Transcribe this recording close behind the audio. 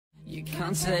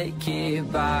Can't take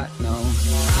it back, no.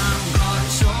 I've got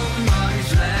so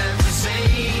much left to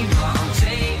say, but I'll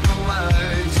take the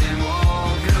words and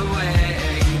walk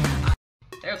away.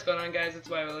 Hey, what's going on, guys? It's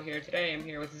Zowienaruto here. Today I'm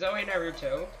here with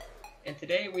Zowienaruto, and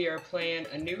today we are playing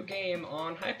a new game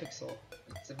on Hypixel.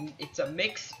 It's a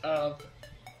mix of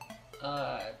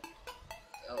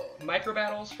micro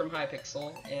battles from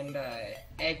Hypixel and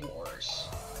Eggwars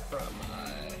from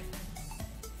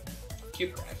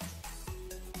CubeCraft.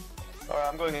 Alright,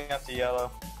 I'm going after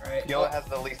yellow. Alright. Yellow has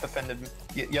the least offended.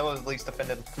 Yellow is the least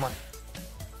offended. Come on.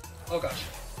 Oh gosh.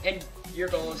 And your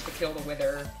goal is to kill the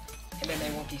Wither, and then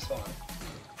they won't despawn.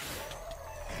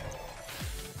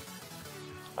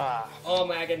 Ah. Oh,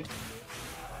 Magan.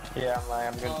 Yeah,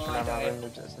 I'm gonna Oh, turn on my died. render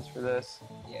distance for this.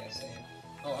 Yeah, same.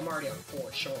 Oh, I'm already on 4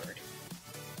 short.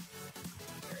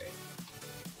 Alright.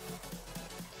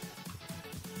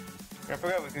 I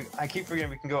forgot we could. I keep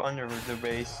forgetting we can go under the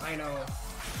base. I know.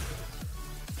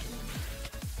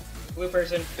 Blue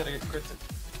person. Gotta get crits.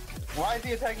 Why is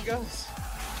he attacking us?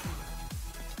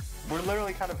 We're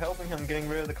literally kind of helping him getting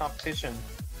rid of the competition.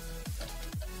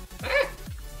 Ah!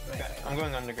 Okay, I'm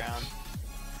going underground.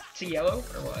 To yellow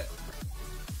or what?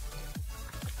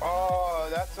 Oh,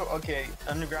 that's okay.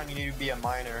 Underground, you need to be a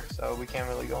miner, so we can't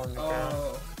really go underground.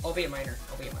 Oh, I'll be a miner.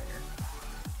 Okay,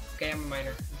 I'm a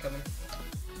miner. I'm coming.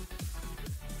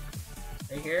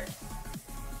 Are you here?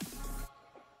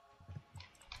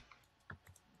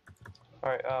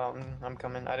 Alright, I'm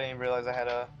coming. I didn't even realize I had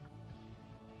a.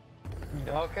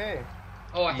 Okay.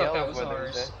 Oh, I thought that Yellow was Wither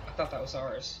ours. is it? I thought that was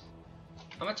ours.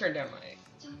 I'm gonna turn down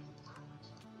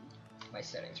my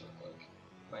settings real quick.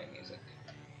 My music.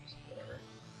 Whatever.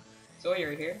 So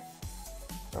you're here?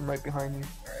 I'm right behind you.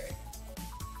 Alright.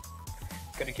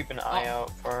 Gotta keep an eye out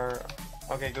for.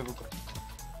 Okay, go.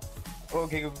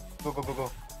 Okay, go.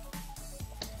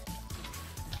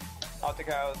 I'll take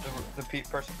out the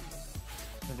person.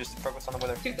 And just focus on the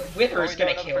Wither. Dude, the Wither is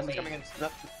gonna kill me.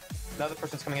 Another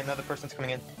person's coming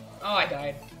in. Oh, I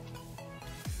died.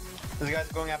 This guy's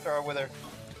going after our Wither.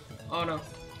 Oh no.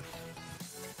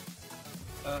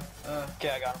 Okay,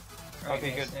 I got him. Right,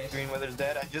 Okay, nice, good. nice. Green Wither's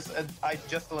dead. I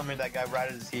just eliminated that guy right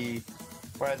as the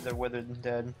Wither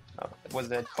dead. Oh, was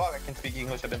dead. Fuck, I can speak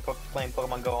English. I've been playing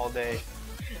Pokemon Go all day.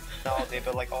 Not all day,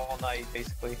 but like all night,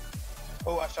 basically.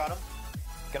 Oh, I shot him.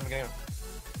 Get him.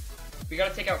 We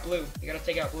gotta take out blue.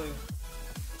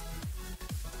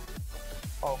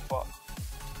 Oh, fuck.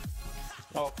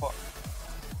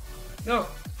 No!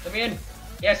 Let me in!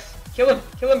 Yes! Kill him!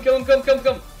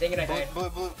 Dang it, I died.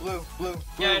 Blue.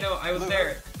 Yeah, I know, I was blue.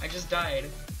 there. I just died.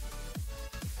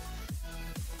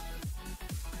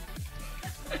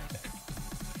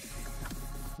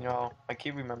 You know, I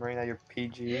keep remembering that you're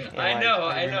PG. And I know.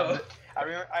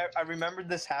 I remembered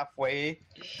this halfway.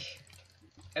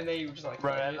 And then you were just like,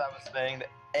 Right as I was saying the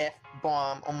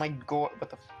F-bomb. Oh my god, what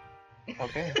the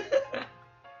okay.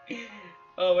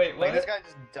 Oh wait, what? Like, this guy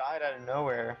just died out of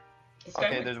nowhere.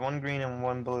 Okay, there's one green and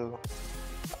one blue.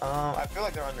 I feel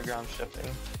like they're underground shifting.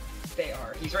 They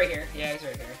are. He's right here. Yeah, he's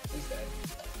right here. He's dead.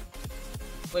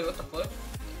 Wait, what the fuck?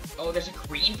 Oh, there's a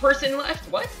green person left?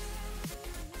 What?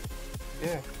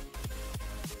 Yeah.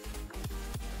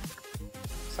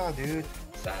 Saw, dude.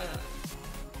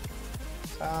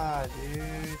 Saw, dude.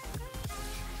 You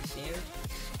see him?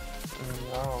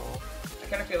 No. I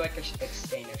kind of feel like I should like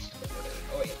stay next to the border.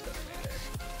 Oh wait, it doesn't matter.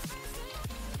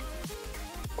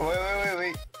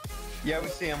 Wait. Yeah, we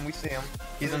see him.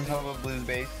 He's on top of Blue's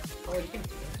base. Oh, you can do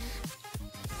it.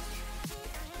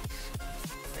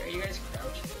 Where are you guys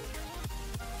crouching?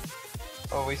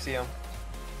 Oh, we see him.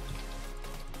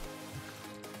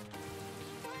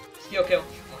 Steal kill.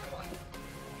 Oh, come on.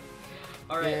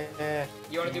 Alright, Yeah.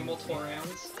 you want to do multiple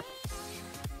rounds?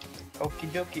 Okie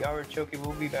dokie, Artichoke.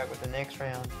 We'll be back with the next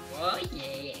round. Well,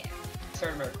 yeah.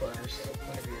 Start my recorder, so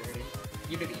whenever you're ready.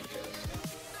 You do the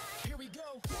intros. Here we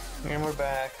go. And we're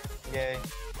back. Yay.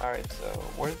 Alright, so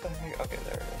where's the heck? Okay,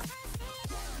 there it is.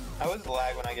 I always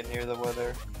lag when I get near the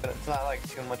Wither, but it's not like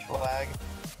too much lag.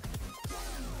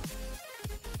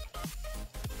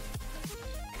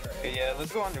 Okay, yeah,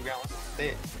 let's go underground.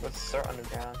 Let's start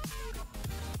underground.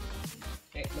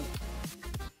 Hey, move.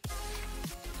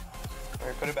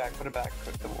 Alright, put it back.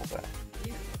 Put the wool back.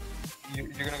 You're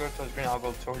gonna go towards green, I'll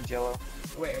go towards yellow.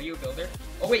 Wait, are you a builder?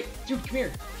 Oh wait, dude, come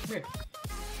here.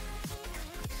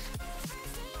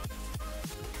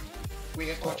 We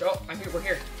have to watch. Oh, I'm here. We're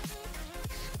here.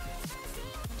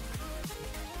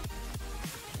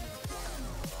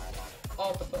 Oh,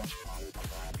 what the fuck?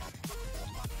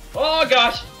 Oh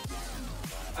gosh!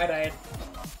 I died.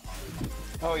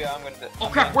 Oh yeah, I'm gonna die. Oh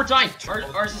crap, we're dying!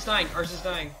 Ours is dying.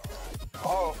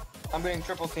 Oh, I'm getting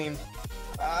triple teamed.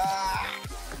 Ah!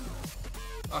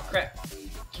 Oh crap.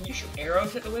 Can you shoot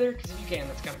arrows at the wither? Because if you can,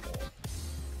 that's kind of cool.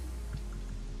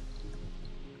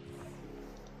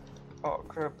 Oh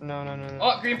crap! No.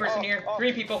 Oh, green person Oh, here. oh.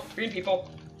 Green people. Green people.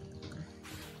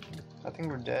 I think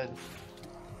we're dead.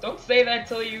 Don't say that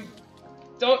till you...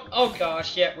 Don't... Oh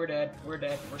gosh, yeah, we're dead. We're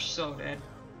dead. We're so dead.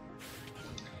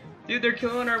 Dude, they're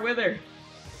killing our wither.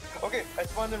 Okay, I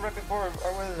spawned in right before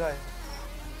our wither died.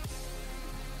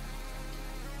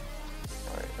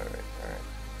 Alright.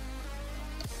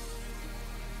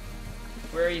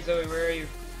 Where are you, Zoe? Where are you?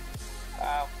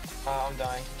 Ow. I'm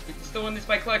dying. You can still win this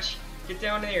by clutch. Get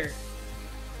down there.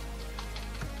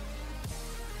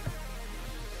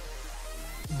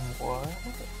 What?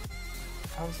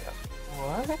 How's that?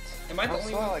 What? Am I the was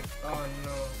only still one? like, Oh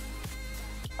no.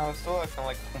 I was still like on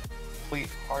like complete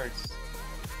hearts.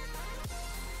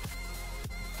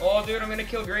 Oh dude, I'm gonna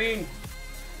kill green.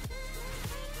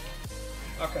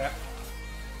 Okay.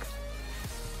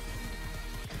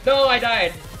 No, I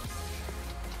died.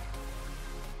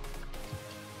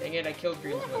 Dang it, I killed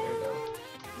green's mother though.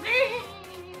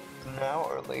 Now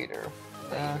or later?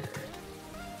 Later.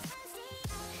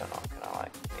 Shut up, can I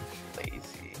like make you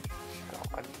lazy?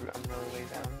 I'm really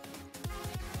lazy. I'm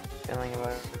feeling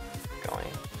about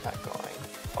going, not going.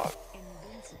 Fuck.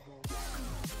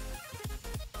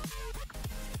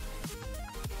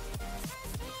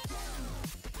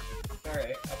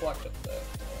 Alright, I blocked up the...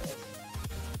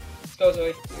 Let's go,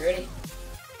 Zoe. You ready?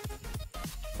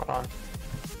 Hold on.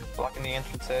 Blocking the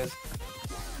entrances.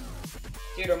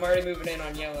 Dude, I'm already moving in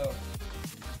on yellow.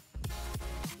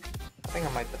 I think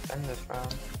I might defend this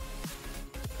round.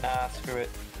 Nah, screw it.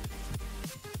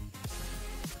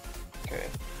 Okay.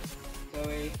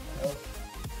 Zoe, oh.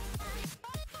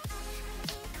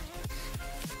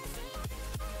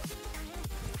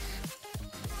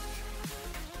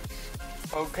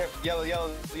 Okay, yellow,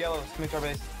 come to our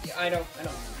base. Yeah, I know.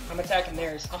 I'm attacking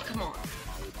theirs. Oh, come on.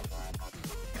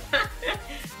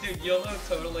 Dude, yellow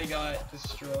totally got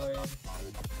destroyed.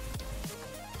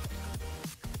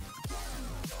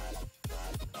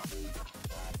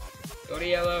 Go to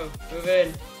yellow. Move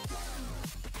in.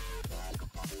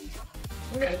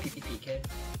 We're not a PvP kid.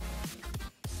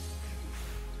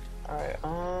 Alright,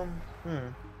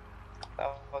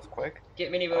 that was quick.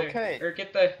 Get mini wither. Okay. Or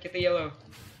get the yellow.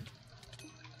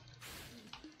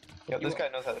 Yo, this guy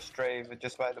knows how to strafe.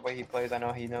 Just by the way he plays, I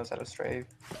know he knows how to strafe.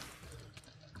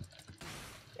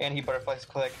 And he butterflies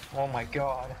click. Oh my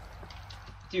god.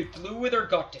 Dude, blue wither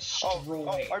got destroyed.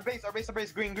 Oh, our base,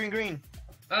 green.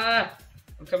 Ah!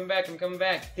 I'm coming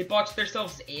back. They boxed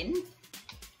themselves in?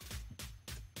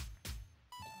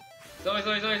 Zoe,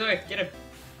 get him.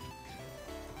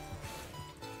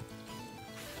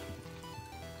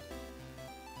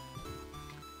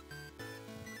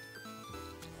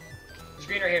 There's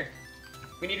green right here.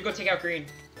 We need to go take out green.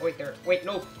 Oh wait,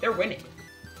 no, they're winning.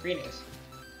 Green is.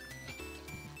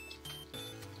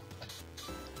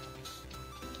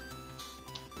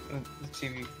 Let's see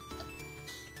if you...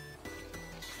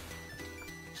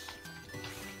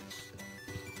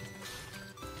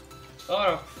 Oh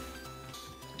no.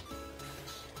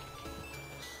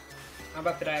 I'm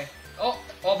about to die. Oh,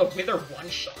 the wither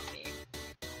one-shot me.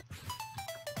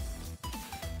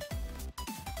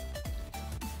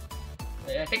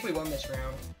 I think we won this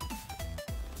round.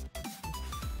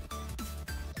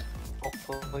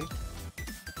 Hopefully.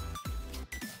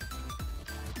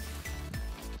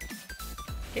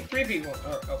 Get 3v1.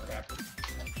 Oh crap.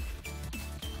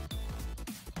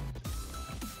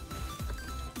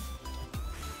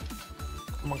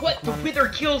 What? The wither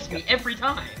kills me every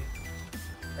time!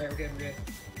 Alright, we're good.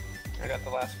 I got the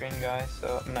last green guy,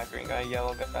 so... Not green guy,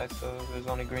 yellow guy, so there's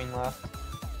only green left.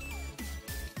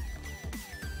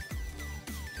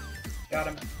 Got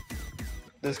him.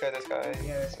 This guy.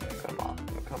 Yeah, this guy.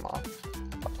 Come on.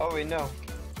 Oh wait, no.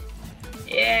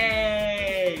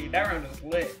 Yay! That round was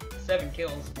lit. 7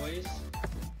 kills, boys.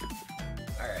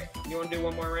 Alright, you wanna do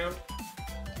one more round?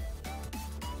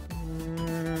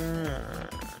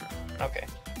 Okay.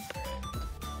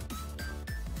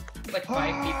 Like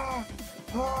 5 people.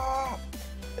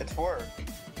 It's 4.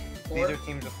 4? These are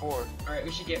teams of 4. Alright,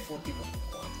 we should get 4 people from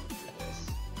 1. This.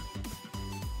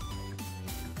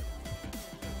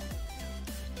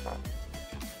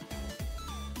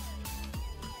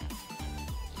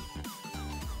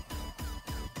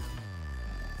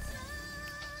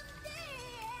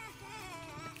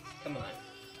 Come on.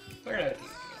 We're not a PvP.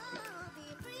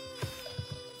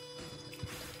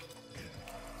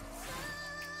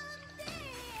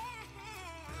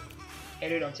 Hey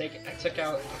dude, I took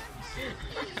out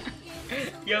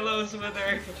Yellow's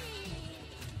wither.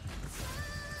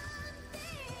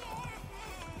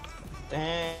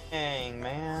 Dang,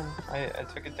 man. I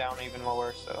took it down even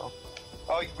lower, so.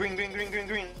 Oh, green, green, green, green,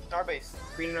 green. Our base.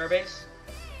 Green in our base?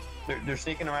 They're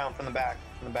sneaking around from the back.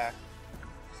 From the back.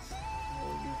 No,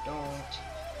 you don't.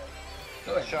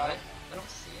 No, I'm Shot not. him. I don't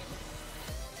see him.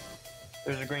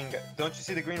 There's a green guy. Don't you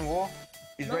see the green wall?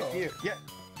 He's right No. here. Yeah,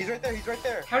 he's right there. He's right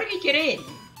there. How did he get in?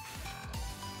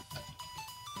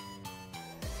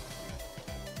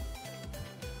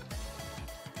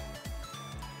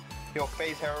 Yo,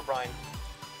 phase Herobrine.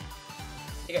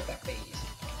 He got that phase.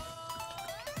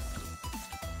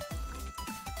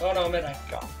 Oh no, mid-eye.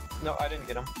 Got him. No, I didn't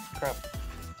get him. Crap.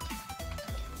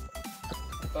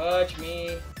 Fudge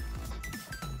me.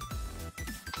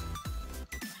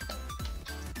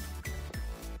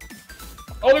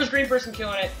 Oh, there's a green person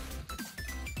killing it.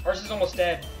 Ours is almost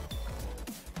dead.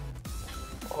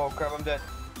 Oh crap, I'm dead.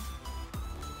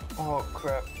 Oh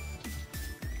crap.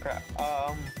 Crap.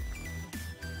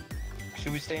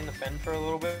 Should we stay in the fen for a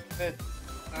little bit?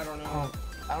 I don't know.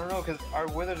 I don't know, cause our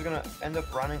wither's gonna end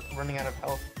up running out of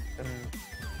health and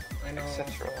I know.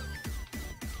 etc.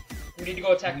 We need to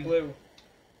go attack blue.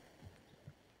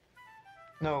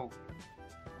 No.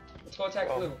 Let's go attack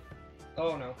Oh. blue.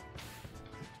 Oh no.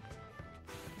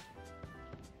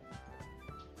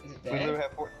 Is it We dead? literally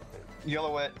have 4.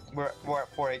 Yellow it. We're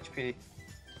at 4 HP.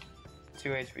 2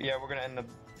 HP. Yeah, we're gonna end up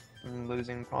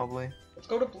losing probably. Let's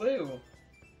go to blue.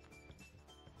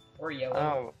 Or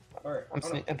yellow. Oh, Or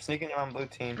I'm sneaking around blue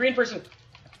team. green person.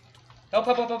 Help,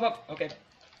 help, help, help, help. Okay.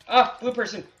 Ah, blue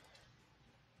person.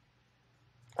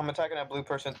 I'm attacking that blue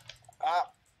person. Ah.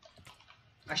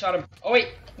 I shot him. Oh wait,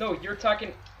 no, you're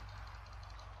talking.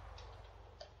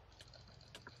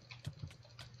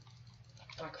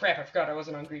 Oh crap, I forgot I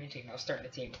wasn't on green team. I was starting a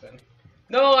team with them.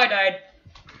 No, I died.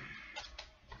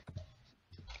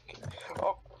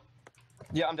 Oh.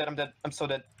 Yeah, I'm dead. I'm dead. I'm so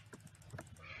dead.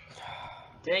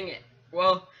 Dang it.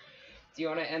 Well, do you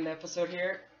want to end the episode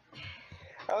here?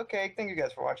 Okay, thank you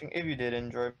guys for watching. If you did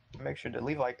enjoy, make sure to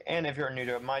leave a like. And if you're new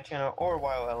to my channel or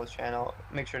YOL's channel,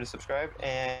 make sure to subscribe.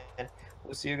 And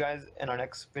we'll see you guys in our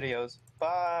next videos.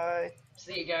 Bye!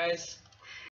 See you guys.